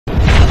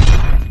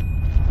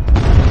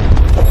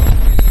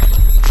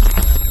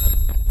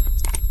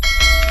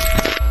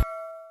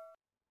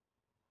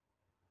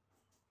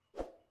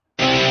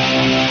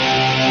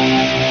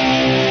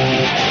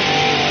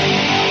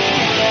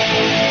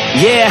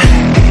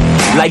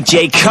Like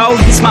J. Cole,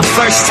 it's my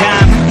first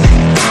time.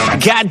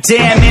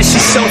 Goddamn, man,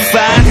 she's so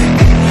fine.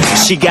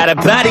 She got a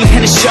body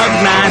and a sharp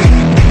mind.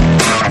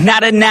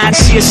 Not a 9,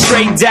 she a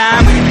straight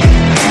dime.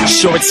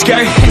 Short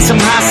skirt and some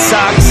high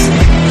socks.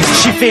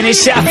 She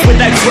finished off with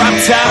that crop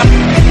top.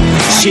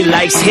 She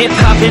likes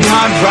hip-hop and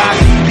hard rock.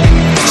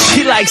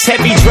 She likes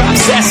heavy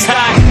drops, that's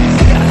hot.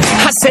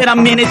 I said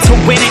I'm in it to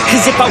win it,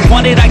 cause if I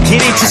want it, I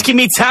get it. Just give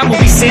me time,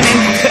 we'll be sinning.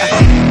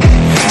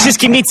 Just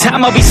give me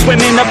time, I'll be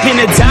swimming up in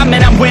a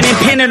diamond. I'm winning,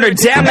 pinning her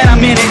down, and I'm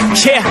in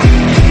it, yeah.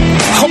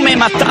 Oh man,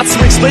 my thoughts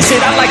are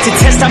explicit. I like to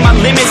test out my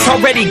limits.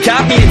 Already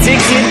got me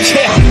addicted,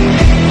 yeah.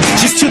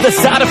 Just to the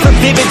thought of her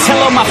vivid. Tell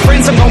all my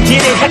friends I'm gon'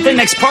 get it. At the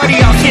next party,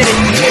 I'll hit it,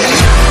 yeah.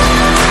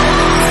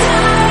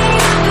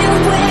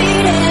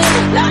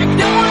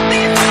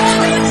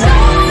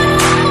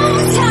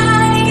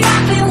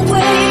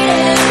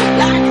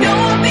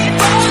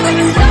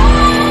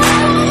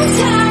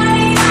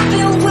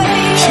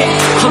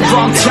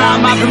 Long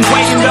time I've been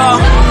waiting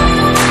up.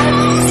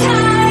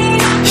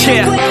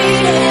 Yeah,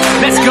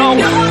 let's go.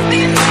 A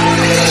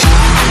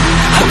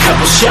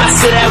couple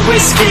shots of that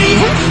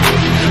whiskey,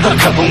 a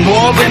couple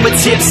more and we're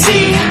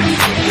tipsy.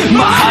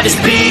 My heart is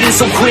beating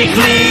so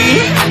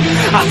quickly,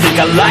 I think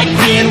I like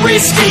being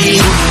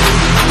risky.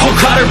 Oh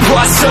God, her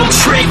boss so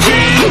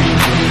tricky,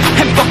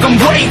 and fuck,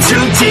 I'm way too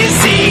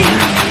dizzy.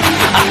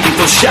 I think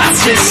those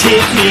shots just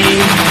hit me.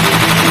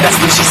 That's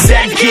when she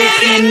said, get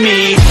in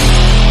me.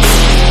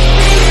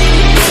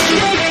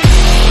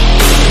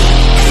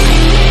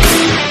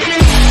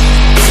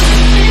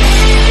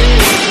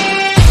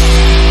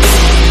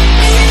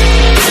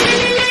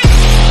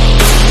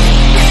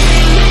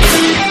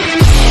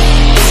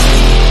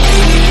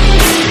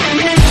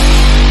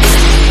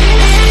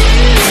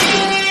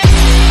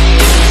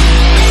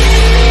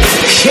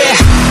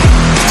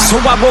 So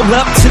I roll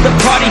up to the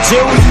party,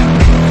 dude.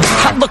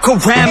 I look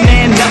around,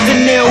 man,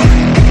 nothing new.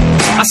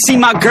 I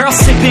see my girl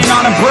sipping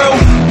on a brew.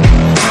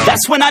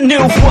 That's when I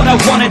knew what I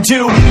wanna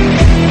do.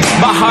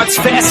 My heart's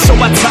fast, so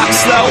I talk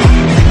slow.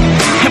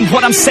 And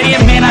what I'm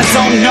saying, man, I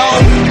don't know.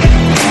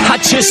 I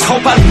just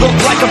hope I look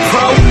like a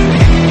pro.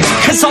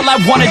 Cause all I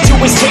wanna do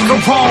is take her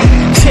home,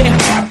 yeah.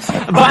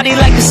 Body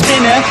like a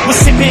spinner. We're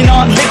sipping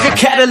on liquor,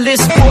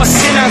 catalyst for a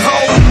sinner,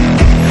 ho.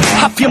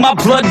 I feel my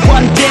blood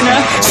run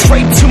thinner,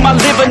 straight to my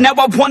liver. Now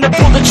I wanna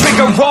pull the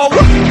trigger, roll.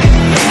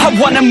 I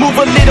wanna move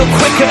a little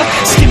quicker,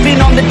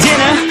 skipping on the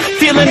dinner,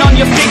 feeling on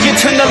your figure,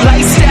 turn the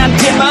lights down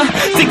dimmer.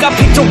 Think I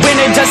picked a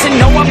winner, doesn't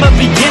know I'm a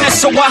beginner,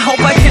 so I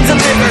hope I can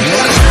deliver.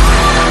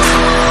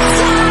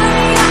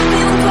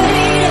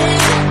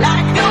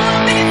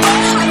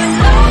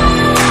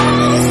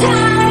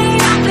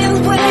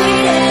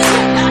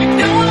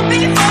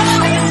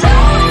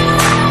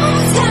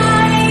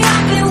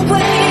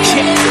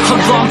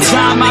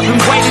 Time I've been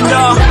waiting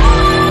up.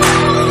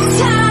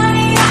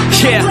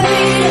 Yeah,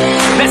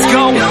 let's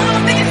go.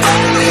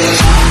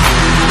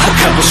 A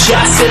couple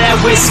shots of that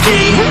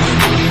whiskey,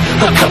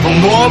 a couple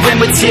more and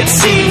we're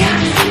tipsy.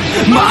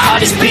 My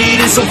heart is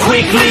beating so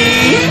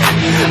quickly,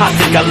 I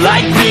think I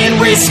like being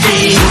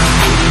risky.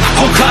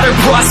 Oh God, her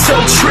boss so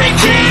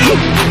tricky,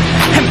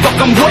 and fuck,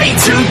 I'm way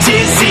too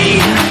dizzy.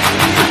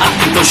 I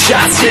think those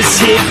shots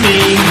just hit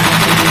me.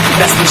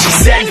 That's when she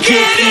said,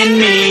 get in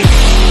me.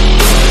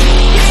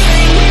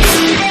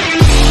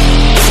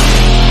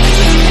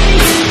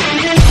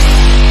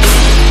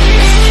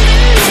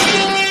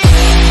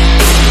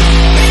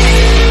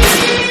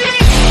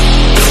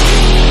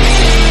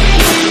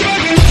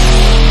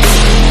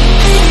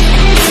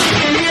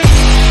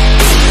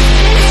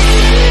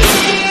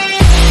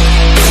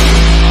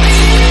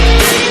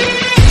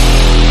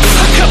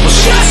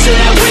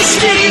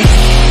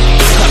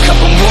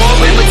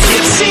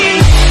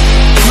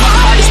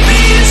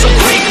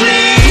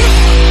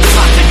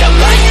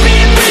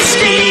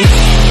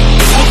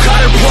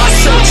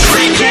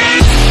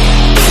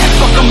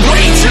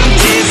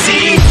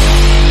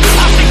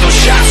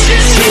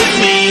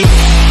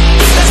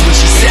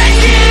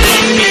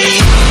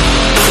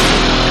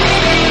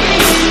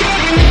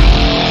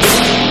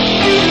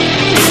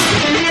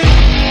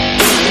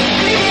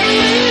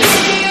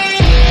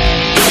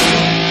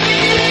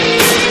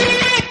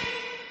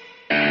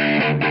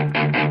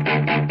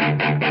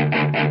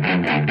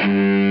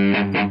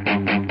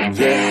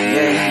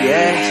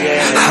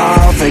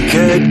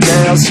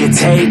 You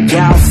take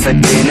out for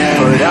dinner,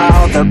 but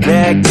all the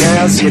bad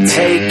girls you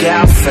take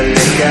out for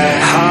liquor.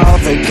 All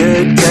the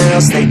good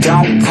girls, they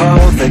don't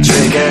pull the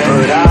trigger,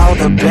 but all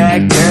the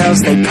bad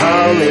girls, they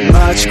pull it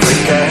much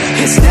quicker.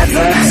 It's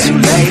never too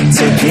late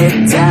to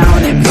get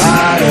down and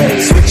party,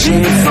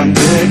 switching from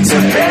good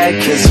to bad,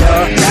 cause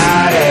you're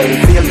naughty.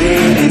 Feel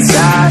it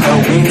inside,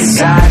 oh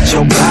inside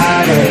your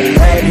body.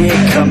 Let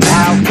it come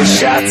out with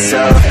shots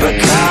of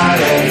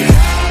Bacardi.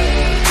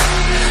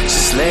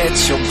 Just let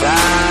your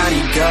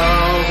body go.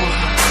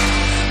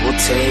 We'll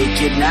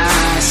take it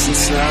nice and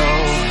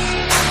slow.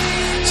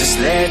 Just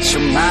let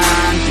your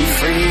mind be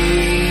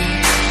free,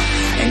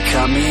 and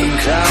coming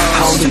close.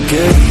 All the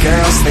good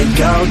girls, they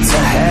go to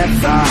have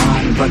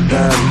fun, but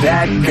the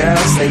bad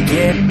girls, they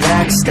get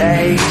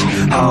backstage.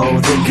 Oh,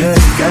 the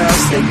good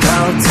girls, they go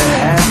to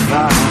have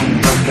fun,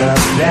 but the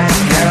bad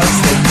girls,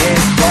 they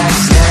get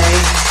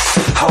backstage.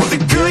 Oh, the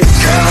good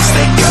girls,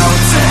 they go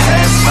to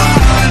have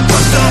fun,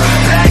 but the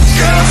bad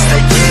girls,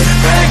 they get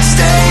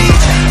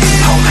backstage.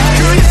 Oh, the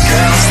good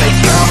girls, they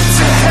go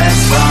to have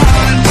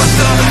fun, but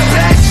the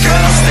bad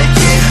girls, they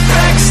get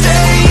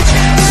backstage.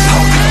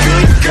 Oh, the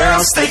good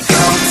girls, they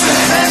go to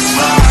have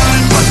fun,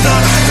 but the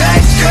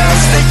bad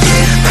girls, they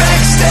get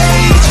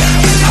backstage.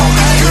 Oh,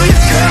 the good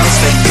girls,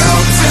 they go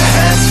to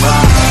have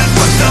fun,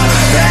 but the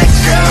bad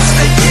girls,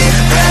 they get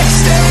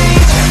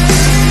backstage.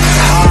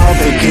 All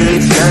the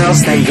good girls,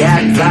 they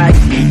act like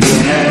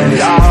beginners.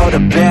 All the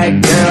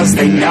bad girls,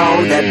 they know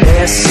that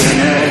they're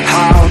sinners.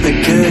 All the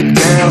good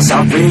girls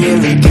are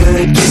really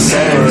good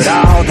kissers, but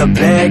all the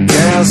bad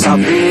girls are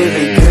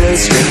really good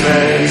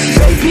strippers.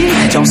 Baby,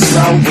 don't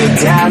slow it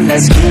down,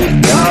 let's keep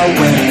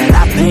going.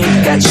 I think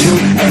that you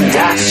and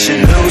I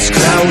should lose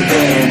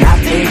clothing. I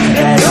think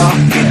that all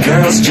good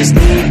girls just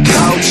need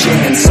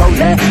coaching. So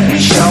let me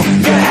show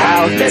you how,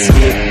 let's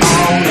get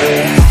on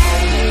it.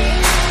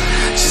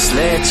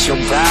 Let your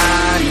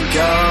body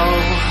go.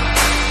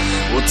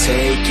 We'll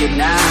take it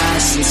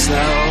nice and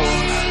slow.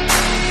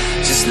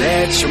 Just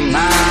let your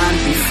mind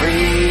be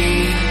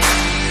free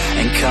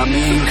and come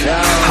in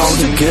close. All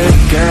the good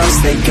girls,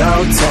 they go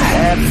to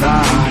have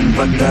fun,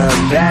 but the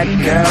bad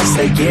girls,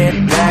 they get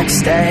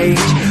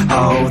backstage.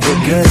 Oh, the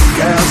good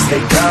girls,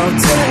 they go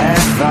to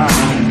have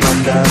fun, but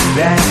the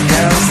bad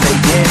girls, they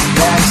get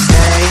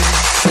backstage.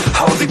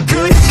 Oh, the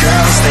good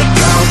girls, they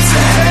go to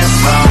have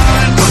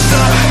fun, but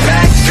the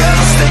bad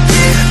girls, they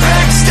get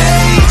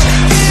backstage.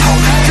 Oh,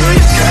 the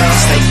good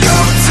girls, they go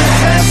to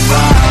have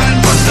fun,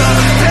 but the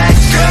bad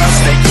girls,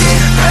 they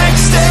get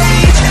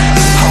backstage.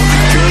 Oh, the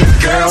good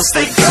girls,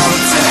 they go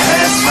to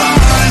have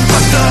fun,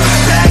 but the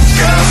bad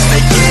girls,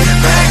 they get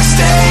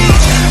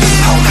backstage.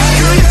 Oh, the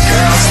good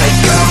girls, they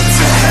go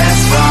to have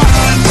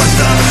fun, but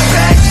the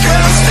bad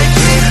girls, they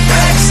get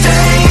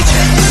backstage.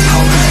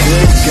 Oh, the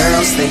good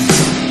girls, they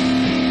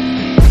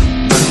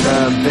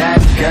the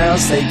bad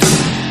girls, they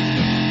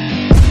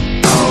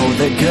oh,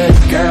 the good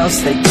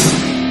girls, they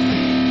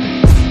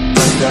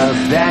but the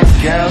bad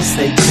girls,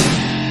 they